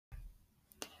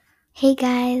Hey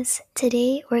guys,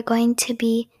 today we're going to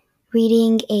be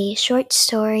reading a short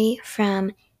story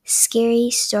from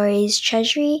Scary Stories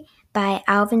Treasury by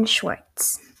Alvin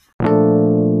Schwartz.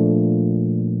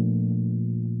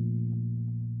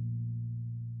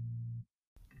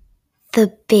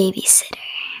 The Babysitter.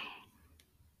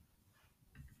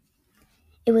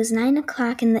 It was 9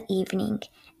 o'clock in the evening.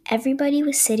 Everybody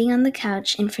was sitting on the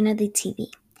couch in front of the TV.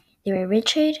 There were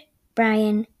Richard,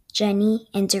 Brian, Jenny,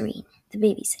 and Doreen, the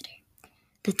babysitter.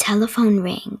 The telephone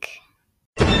rang.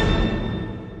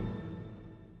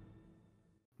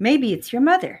 Maybe it's your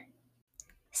mother,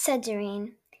 said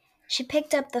Doreen. She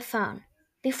picked up the phone.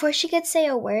 Before she could say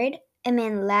a word, a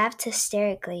man laughed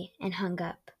hysterically and hung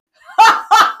up.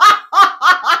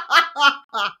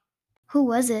 Who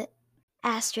was it?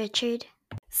 asked Richard.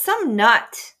 Some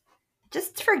nut.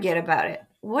 Just forget about it.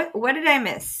 What did I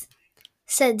miss?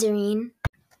 said Doreen.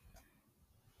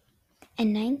 At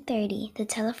 9:30, the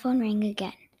telephone rang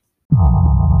again.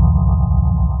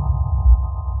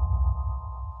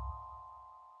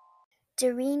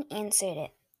 Doreen answered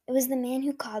it. It was the man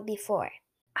who called before.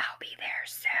 I'll be there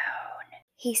soon,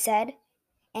 he said,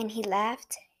 and he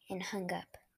laughed and hung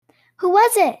up. Who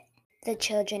was it? the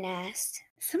children asked.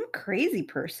 Some crazy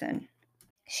person,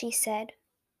 she said.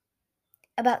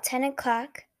 About 10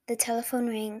 o'clock, the telephone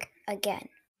rang again.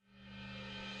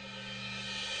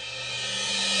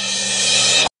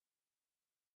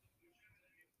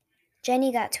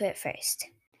 Jenny got to it first.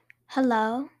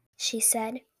 Hello, she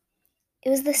said. It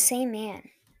was the same man. 1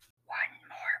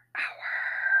 more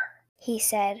hour, he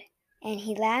said, and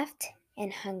he laughed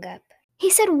and hung up. He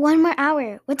said 1 more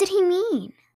hour. What did he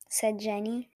mean? said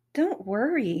Jenny. Don't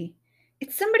worry.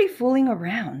 It's somebody fooling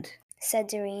around, said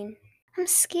Doreen. I'm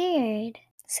scared,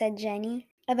 said Jenny.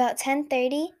 About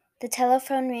 10:30, the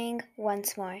telephone rang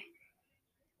once more.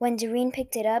 When Doreen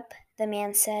picked it up, the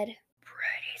man said,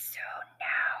 Pretty soon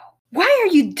now. Why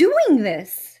are you doing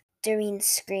this? Doreen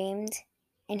screamed,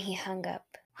 and he hung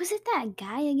up. Was it that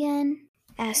guy again?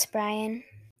 asked Brian.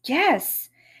 Yes.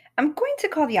 I'm going to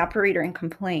call the operator and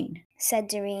complain, said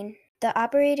Doreen. The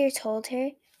operator told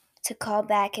her to call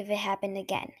back if it happened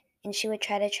again, and she would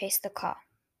try to trace the call.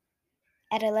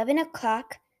 At 11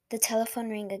 o'clock, the telephone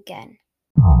rang again.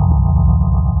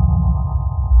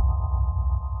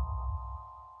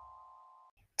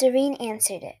 Doreen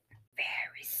answered it.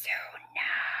 Very soon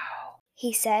now,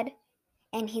 he said,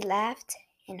 and he laughed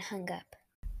and hung up.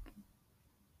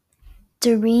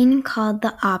 Doreen called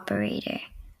the operator.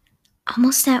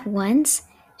 Almost at once,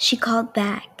 she called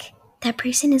back. That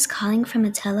person is calling from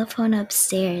a telephone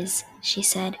upstairs, she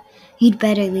said. You'd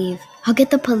better leave. I'll get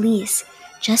the police.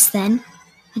 Just then,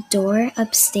 a door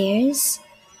upstairs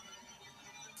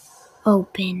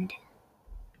opened.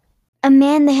 A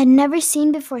man they had never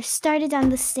seen before started down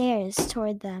the stairs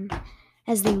toward them.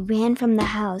 As they ran from the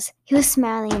house, he was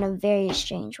smiling in a very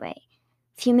strange way.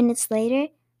 A few minutes later,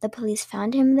 the police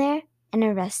found him there and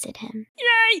arrested him.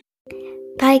 Yay!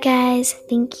 Bye guys,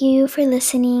 thank you for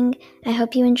listening. I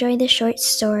hope you enjoyed the short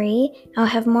story. I'll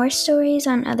have more stories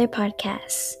on other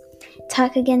podcasts.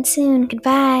 Talk again soon.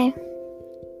 Goodbye.